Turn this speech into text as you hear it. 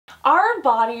Our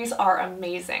bodies are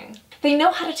amazing. They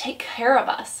know how to take care of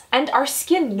us, and our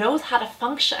skin knows how to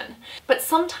function. But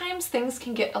sometimes things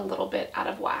can get a little bit out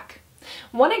of whack.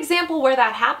 One example where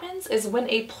that happens is when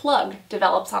a plug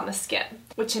develops on the skin,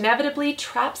 which inevitably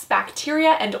traps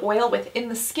bacteria and oil within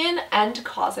the skin and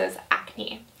causes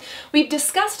acne. We've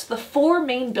discussed the 4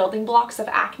 main building blocks of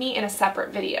acne in a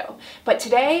separate video, but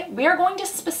today we are going to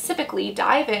specifically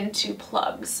dive into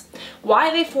plugs,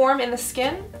 why they form in the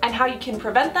skin, and how you can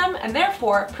prevent them and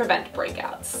therefore prevent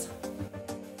breakouts.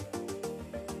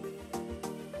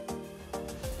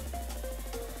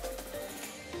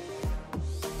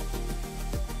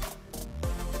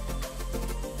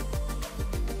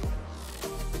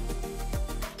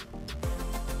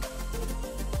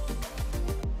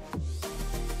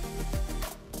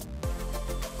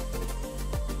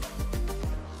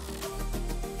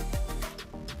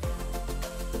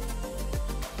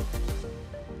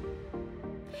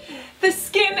 The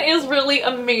skin is really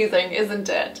amazing, isn't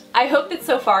it? I hope that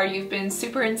so far you've been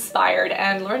super inspired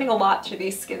and learning a lot through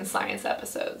these skin science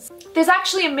episodes. There's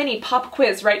actually a mini pop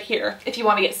quiz right here if you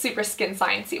want to get super skin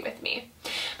sciencey with me.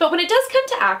 But when it does come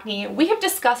to acne, we have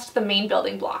discussed the main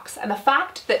building blocks and the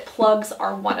fact that plugs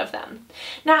are one of them.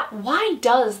 Now, why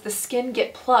does the skin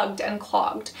get plugged and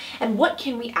clogged, and what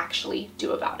can we actually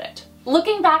do about it?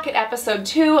 Looking back at episode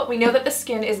 2, we know that the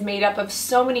skin is made up of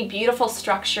so many beautiful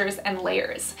structures and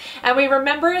layers. And we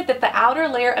remember that the outer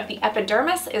layer of the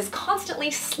epidermis is constantly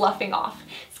sloughing off.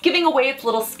 It's giving away its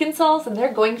little skin cells and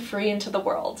they're going free into the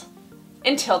world.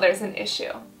 Until there's an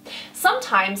issue.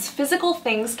 Sometimes physical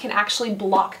things can actually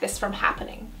block this from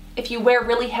happening. If you wear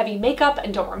really heavy makeup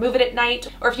and don't remove it at night,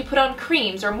 or if you put on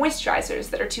creams or moisturizers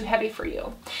that are too heavy for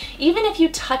you. Even if you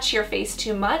touch your face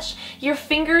too much, your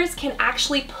fingers can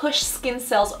actually push skin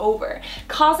cells over,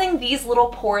 causing these little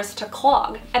pores to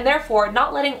clog, and therefore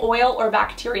not letting oil or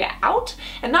bacteria out,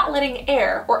 and not letting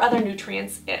air or other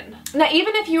nutrients in. Now,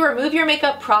 even if you remove your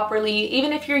makeup properly,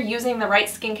 even if you're using the right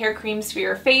skincare creams for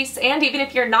your face, and even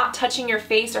if you're not touching your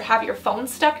face or have your phone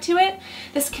stuck to it,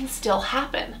 this can still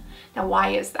happen. Now, why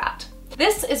is that?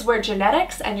 This is where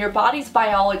genetics and your body's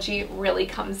biology really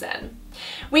comes in.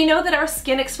 We know that our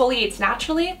skin exfoliates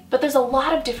naturally, but there's a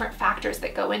lot of different factors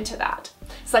that go into that,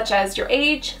 such as your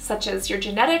age, such as your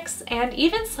genetics, and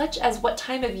even such as what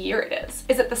time of year it is.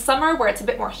 Is it the summer where it's a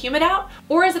bit more humid out,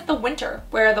 or is it the winter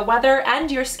where the weather and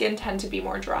your skin tend to be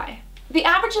more dry? The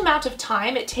average amount of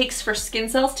time it takes for skin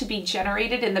cells to be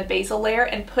generated in the basal layer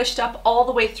and pushed up all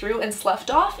the way through and sloughed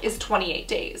off is 28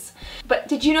 days. But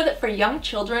did you know that for young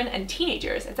children and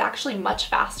teenagers, it's actually much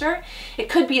faster? It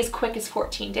could be as quick as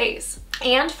 14 days.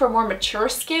 And for more mature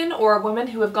skin or women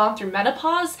who have gone through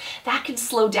menopause, that can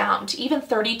slow down to even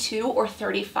 32 or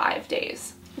 35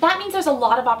 days. That means there's a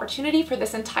lot of opportunity for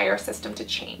this entire system to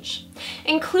change.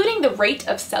 Including the rate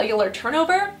of cellular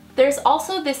turnover, there's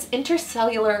also this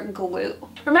intercellular glue.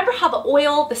 Remember how the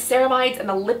oil, the ceramides, and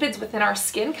the lipids within our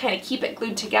skin kind of keep it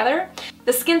glued together?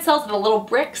 The skin cells are the little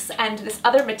bricks, and this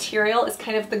other material is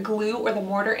kind of the glue or the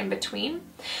mortar in between.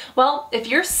 Well, if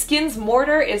your skin's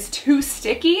mortar is too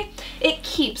sticky, it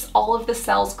keeps all of the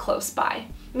cells close by,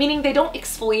 meaning they don't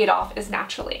exfoliate off as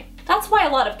naturally. That's why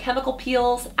a lot of chemical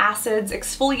peels, acids,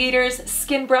 exfoliators,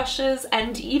 skin brushes,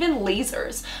 and even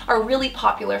lasers are really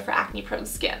popular for acne-prone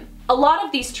skin. A lot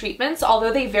of these treatments,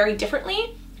 although they vary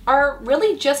differently, are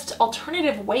really just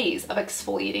alternative ways of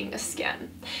exfoliating the skin.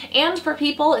 And for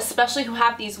people, especially who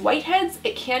have these whiteheads,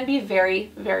 it can be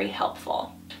very, very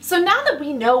helpful. So now that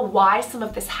we know why some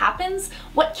of this happens,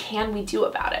 what can we do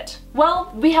about it?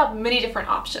 Well, we have many different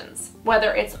options.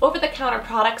 Whether it's over-the-counter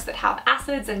products that have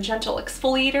acids and gentle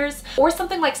exfoliators, or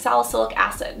something like salicylic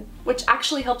acid, which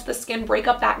actually helps the skin break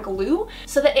up that glue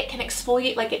so that it can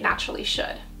exfoliate like it naturally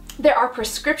should. There are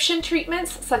prescription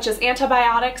treatments such as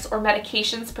antibiotics or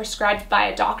medications prescribed by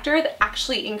a doctor that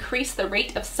actually increase the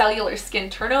rate of cellular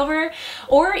skin turnover,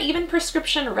 or even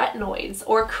prescription retinoids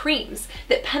or creams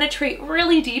that penetrate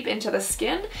really deep into the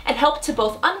skin and help to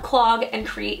both unclog and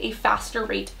create a faster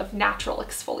rate of natural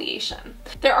exfoliation.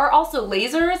 There are also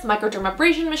lasers,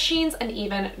 microdermabrasion machines, and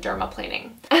even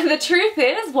dermaplaning. And the truth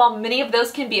is, while many of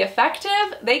those can be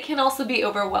effective, they can also be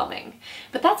overwhelming.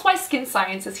 But that's why Skin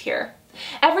Science is here.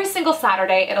 Every single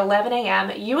Saturday at 11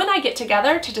 a.m., you and I get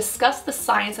together to discuss the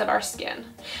science of our skin.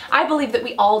 I believe that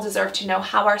we all deserve to know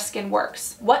how our skin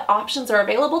works, what options are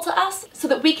available to us, so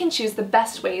that we can choose the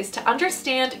best ways to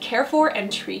understand, care for,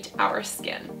 and treat our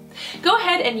skin. Go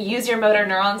ahead and use your motor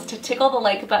neurons to tickle the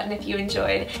like button if you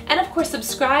enjoyed, and of course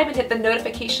subscribe and hit the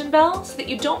notification bell so that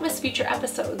you don't miss future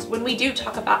episodes when we do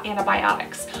talk about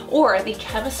antibiotics or the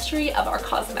chemistry of our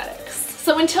cosmetics.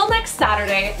 So until next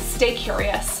Saturday, stay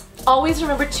curious, Always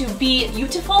remember to be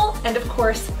beautiful and of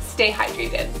course, stay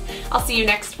hydrated. I'll see you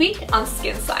next week on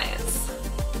Skin Science.